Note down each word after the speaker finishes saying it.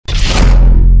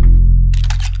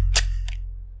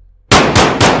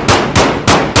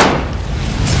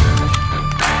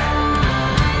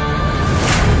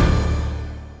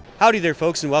Howdy there,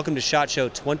 folks, and welcome to SHOT Show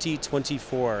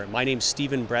 2024. My name's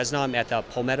Stephen Bresnaugh. I'm at the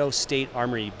Palmetto State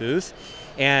Armory booth,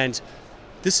 and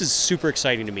this is super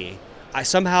exciting to me. I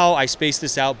spaced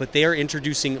this out, but they are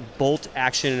introducing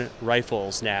bolt-action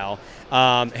rifles now.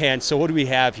 And so what do we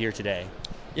have here today?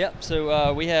 Yep,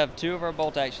 so we have two of our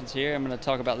bolt actions here. I'm going to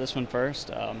talk about this one first.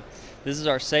 This is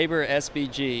our Sabre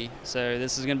SBG. So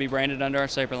this is going to be branded under our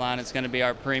Sabre line. It's going to be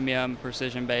our premium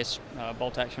precision-based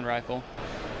bolt action rifle.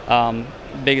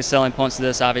 Biggest selling points of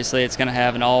this, obviously, it's going to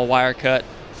have an all wire cut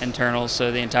internals,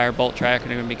 so the entire bolt track are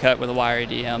going to be cut with a wire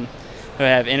EDM. We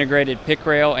have integrated pick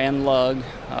rail and lug,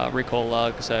 recoil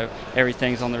lug, so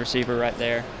everything's on the receiver right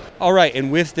there. All right,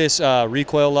 and with this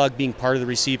recoil lug being part of the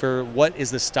receiver, what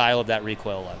is the style of that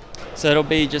recoil lug? So it'll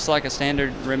be just like a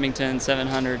standard Remington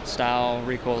 700 style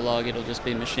recoil lug. It'll just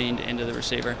be machined into the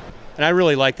receiver. And I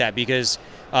really like that because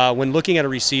when looking at a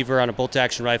receiver on a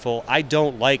bolt-action rifle, I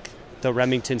don't like the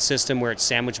Remington system where it's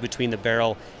sandwiched between the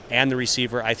barrel and the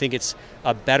receiver. I think it's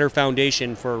a better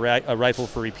foundation for a rifle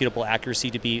for repeatable accuracy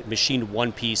to be machined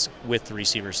one piece with the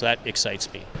receiver, so that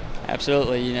excites me.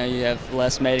 Absolutely. You know, you have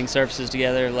less mating surfaces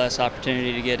together, less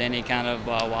opportunity to get any kind of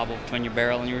wobble between your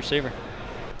barrel and your receiver.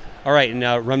 All right, and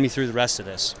now run me through the rest of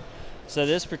this. So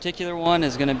this particular one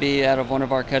is going to be out of one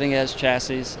of our cutting-edge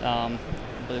chassis. I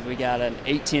believe we got an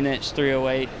 18-inch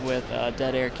 308 with a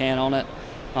dead air can on it.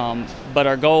 But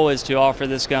our goal is to offer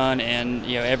this gun in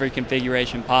every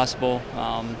configuration possible.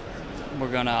 We're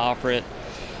going to offer it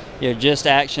just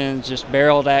actions, just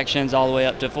barreled actions, all the way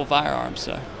up to full firearms.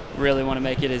 So really want to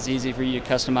make it as easy for you to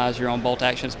customize your own bolt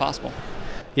action as possible.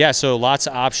 Yeah, so lots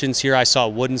of options here. I saw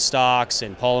wooden stocks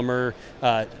and polymer,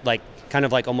 kind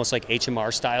of almost like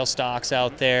HMR style stocks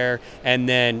out there, and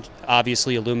then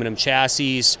obviously aluminum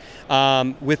chassis.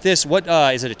 With this, what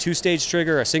is it, a two-stage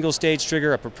trigger, a single-stage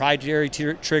trigger, a proprietary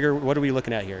trigger? What are we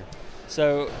looking at here?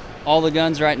 So all the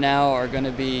guns right now are going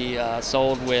to be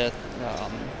sold with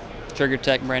Trigger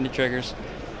Tech branded triggers.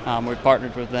 We've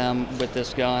partnered with them with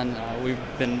this gun. We've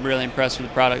been really impressed with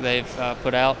the product they've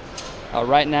put out.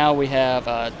 Right now we have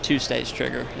a two-stage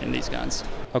trigger in these guns.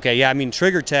 Okay, yeah, I mean,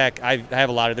 Trigger Tech, I have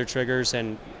a lot of their triggers,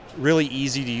 and really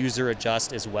easy to use or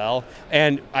adjust as well.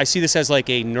 And I see this as like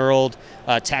a knurled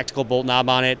tactical bolt knob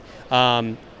on it.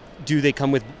 Are they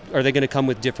going to come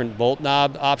with different bolt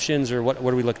knob options, or what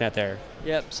are we looking at there?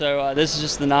 Yep, so this is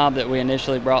just the knob that we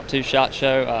initially brought to SHOT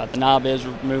Show. The knob is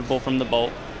removable from the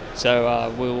bolt.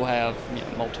 So we will have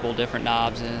multiple different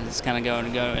knobs, and it's kind of going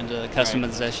to go into the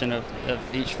customization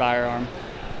of each firearm.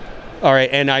 All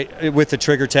right, and with the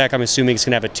Trigger Tech, I'm assuming it's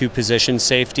going to have a two-position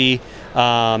safety.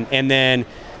 And then,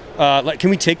 can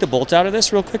we take the bolt out of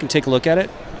this real quick and take a look at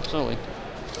it? Absolutely.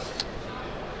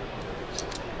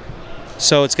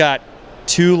 So it's got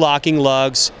two locking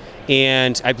lugs,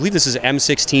 and I believe this is an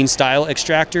M16 style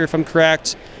extractor, if I'm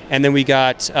correct. And then we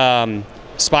got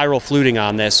spiral fluting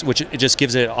on this, which it just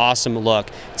gives it an awesome look.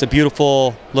 It's a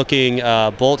beautiful looking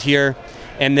bolt here.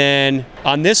 And then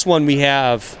on this one, we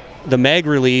have the mag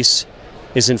release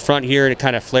is in front here, and it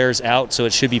kind of flares out, so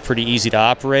it should be pretty easy to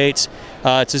operate.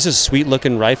 It's just a sweet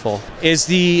looking rifle. Is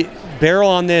the barrel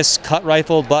on this cut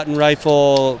rifle, button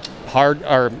rifle, hard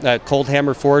or cold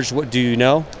hammer forged? What do you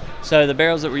know? So the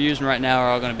barrels that we're using right now are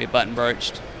all going to be button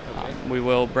broached. We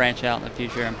will branch out in the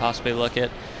future and possibly look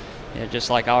at, just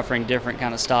like offering different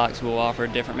kind of stocks, we'll offer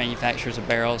different manufacturers of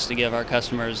barrels to give our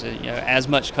customers as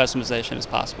much customization as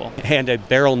possible. And a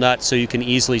barrel nut, so you can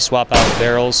easily swap out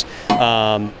barrels.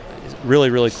 Really,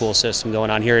 really cool system going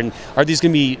on here. And are these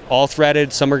going to be all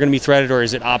threaded? Some are going to be threaded, or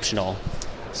is it optional?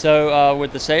 So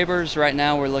with the Sabres right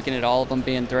now, we're looking at all of them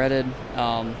being threaded.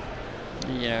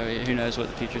 Who knows what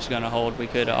the future's going to hold. We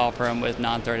could offer them with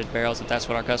non-threaded barrels if that's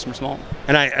what our customers want.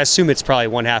 And I assume it's probably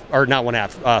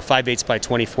 5/8 by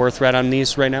 24 thread on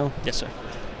these right now? Yes, sir.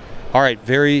 All right,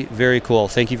 very, very cool.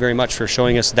 Thank you very much for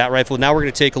showing us that rifle. Now we're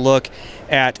going to take a look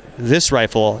at this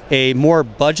rifle, a more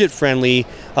budget-friendly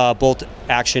bolt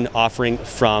action offering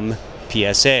from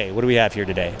PSA. What do we have here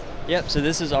today? Yep, so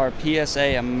this is our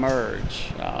PSA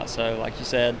Emerge. So like you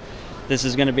said, this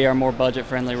is going to be our more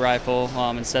budget-friendly rifle.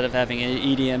 Instead of having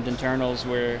EDM'd internals,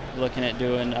 we're looking at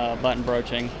doing button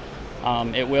broaching.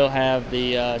 It will have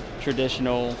the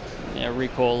traditional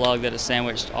recoil lug that is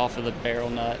sandwiched off of the barrel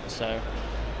nut. So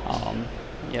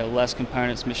less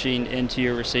components machined into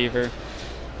your receiver,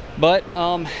 but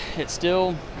it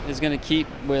still is going to keep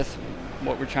with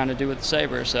what we're trying to do with the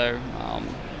Sabre. So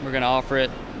we're going to offer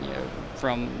it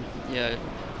from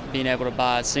being able to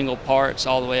buy single parts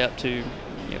all the way up to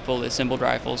fully assembled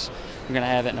rifles. We're going to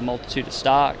have it in a multitude of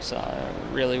stocks.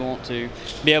 Really want to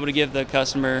be able to give the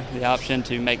customer the option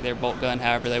to make their bolt gun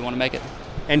however they want to make it.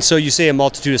 And so you say a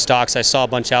multitude of stocks. I saw a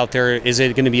bunch out there. Is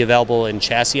it going to be available in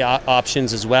chassis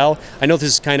options as well? I know this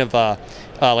is kind of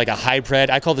like a hybrid.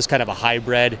 I call this kind of a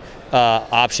hybrid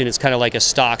option. It's kind of like a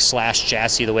stock /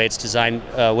 chassis the way it's designed.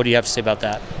 What do you have to say about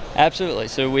that? Absolutely.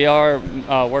 So we are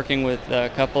working with a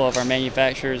couple of our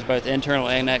manufacturers, both internal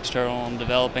and external, on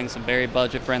developing some very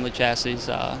budget-friendly chassis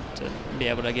to be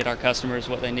able to get our customers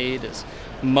what they need as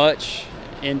much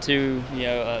into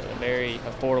a very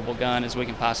affordable gun as we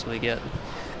can possibly get.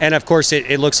 And of course,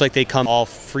 it looks like they come all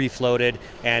free-floated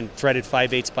and threaded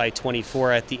 5/8 by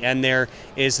 24 at the end there.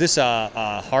 Is this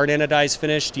a hard anodized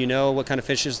finish? Do you know what kind of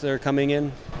finishes they're coming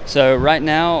in? So right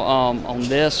now on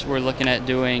this, we're looking at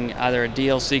doing either a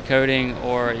DLC coating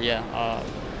or,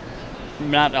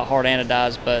 not a hard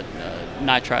anodized, but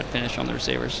nitride finish on the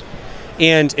receivers.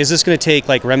 And is this going to take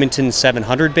like Remington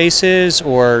 700 bases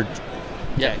or?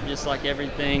 Yeah, just like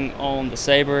everything on the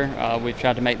Sabre, we've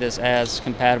tried to make this as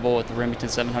compatible with the Remington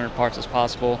 700 parts as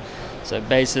possible. So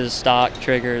bases, stock,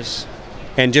 triggers.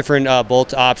 And different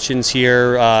bolt options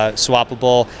here,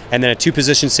 swappable, and then a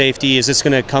 2-position safety. Is this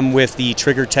going to come with the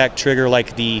Trigger Tech trigger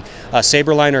like the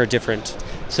Sabre line or different?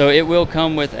 So it will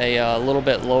come with a little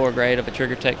bit lower grade of a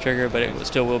Trigger Tech trigger, but it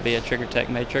still will be a Trigger Tech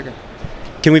made trigger.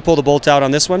 Can we pull the bolt out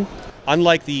on this one?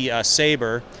 Unlike the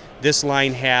Sabre, this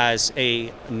line has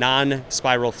a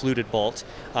non-spiral fluted bolt,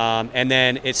 and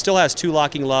then it still has 2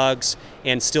 locking lugs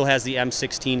and still has the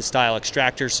M16 style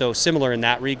extractor, so similar in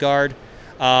that regard.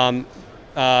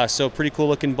 So pretty cool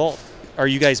looking bolt. Are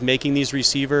you guys making these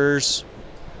receivers?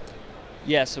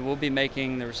 Yeah, so we'll be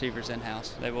making the receivers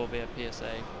in-house. They will be a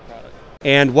PSA product.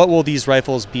 And what will these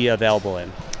rifles be available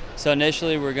in? So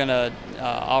initially we're going to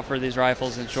offer these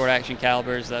rifles in short action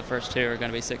calibers. The first 2 are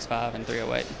going to be 6.5 and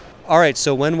 308. All right,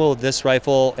 so when will this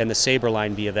rifle and the Sabre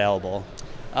line be available?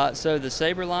 So the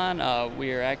Sabre line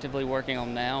we are actively working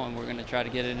on now, and we're going to try to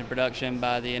get it in production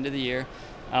by the end of the year.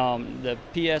 The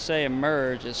PSA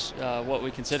Emerge is what we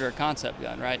consider a concept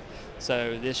gun, right?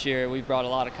 So this year we've brought a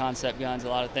lot of concept guns, a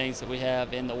lot of things that we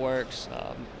have in the works.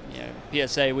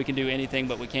 PSA, we can do anything,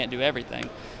 but we can't do everything.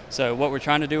 So what we're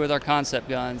trying to do with our concept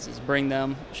guns is bring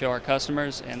them, show our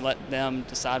customers, and let them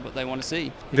decide what they want to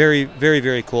see. Very, very,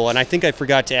 very cool. And I think I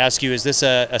forgot to ask you, is this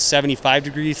a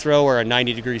 75-degree throw or a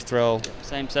 90-degree throw?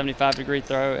 Same 75-degree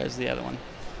throw as the other one.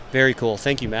 Very cool.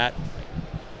 Thank you, Matt.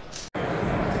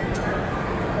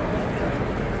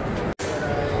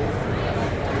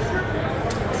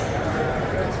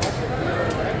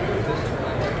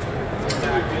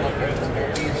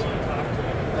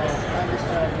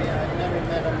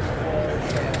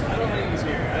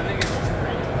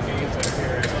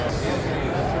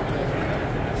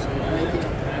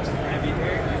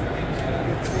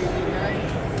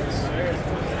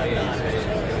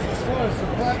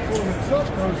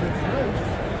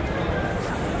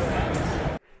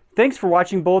 Thanks for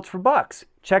watching Bullets for Bucks.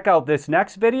 Check out this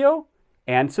next video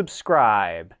and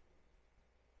subscribe.